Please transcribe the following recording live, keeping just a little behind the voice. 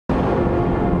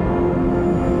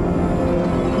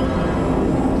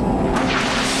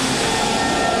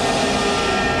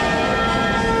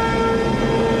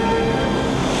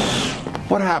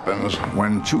happens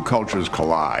when two cultures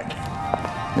collide?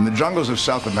 In the jungles of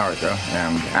South America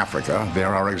and Africa,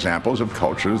 there are examples of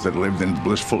cultures that lived in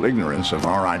blissful ignorance of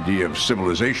our idea of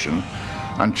civilization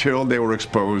until they were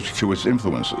exposed to its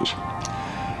influences.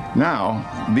 Now,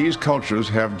 these cultures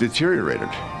have deteriorated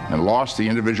and lost the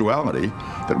individuality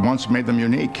that once made them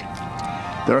unique.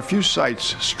 There are few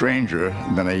sights stranger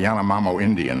than a Yanomamo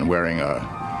Indian wearing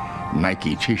a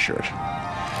Nike t-shirt.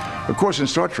 Of course, in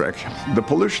Star Trek, the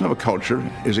pollution of a culture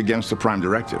is against the Prime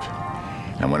Directive.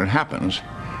 And when it happens,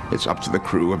 it's up to the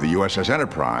crew of the USS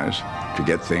Enterprise to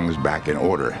get things back in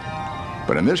order.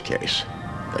 But in this case,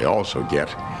 they also get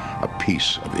a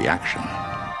piece of the action.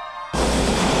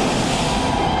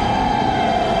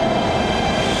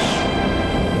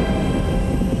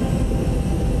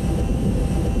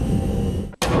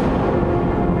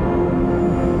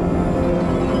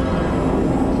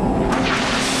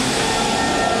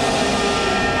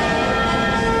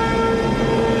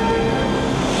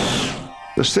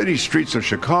 The city streets of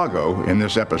Chicago in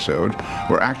this episode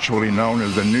were actually known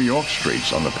as the New York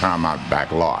streets on the Paramount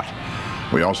back lot.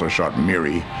 We also shot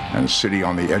Miri and City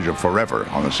on the Edge of Forever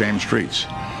on the same streets.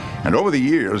 And over the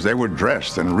years, they were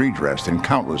dressed and redressed in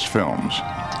countless films.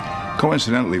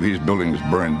 Coincidentally, these buildings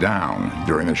burned down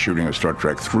during the shooting of Star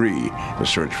Trek III, The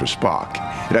Search for Spock.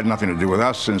 It had nothing to do with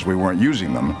us since we weren't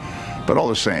using them, but all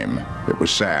the same, it was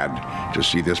sad to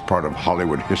see this part of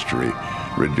Hollywood history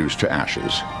reduced to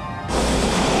ashes.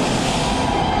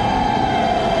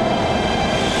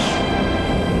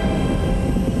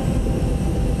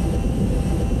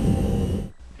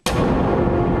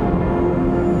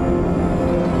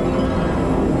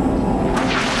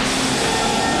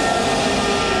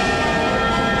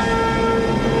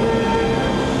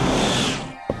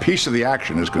 Piece of the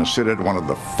Action is considered one of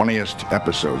the funniest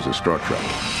episodes of Star Trek.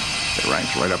 It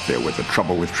ranks right up there with The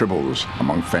Trouble with Tribbles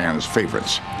among fans'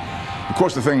 favorites. Of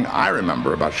course, the thing I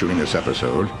remember about shooting this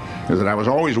episode is that I was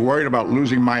always worried about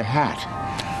losing my hat.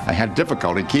 I had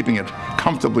difficulty keeping it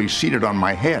comfortably seated on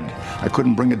my head. I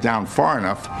couldn't bring it down far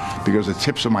enough because the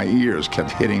tips of my ears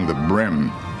kept hitting the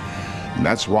brim. And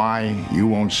that's why you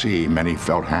won't see many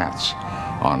felt hats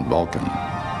on Vulcan.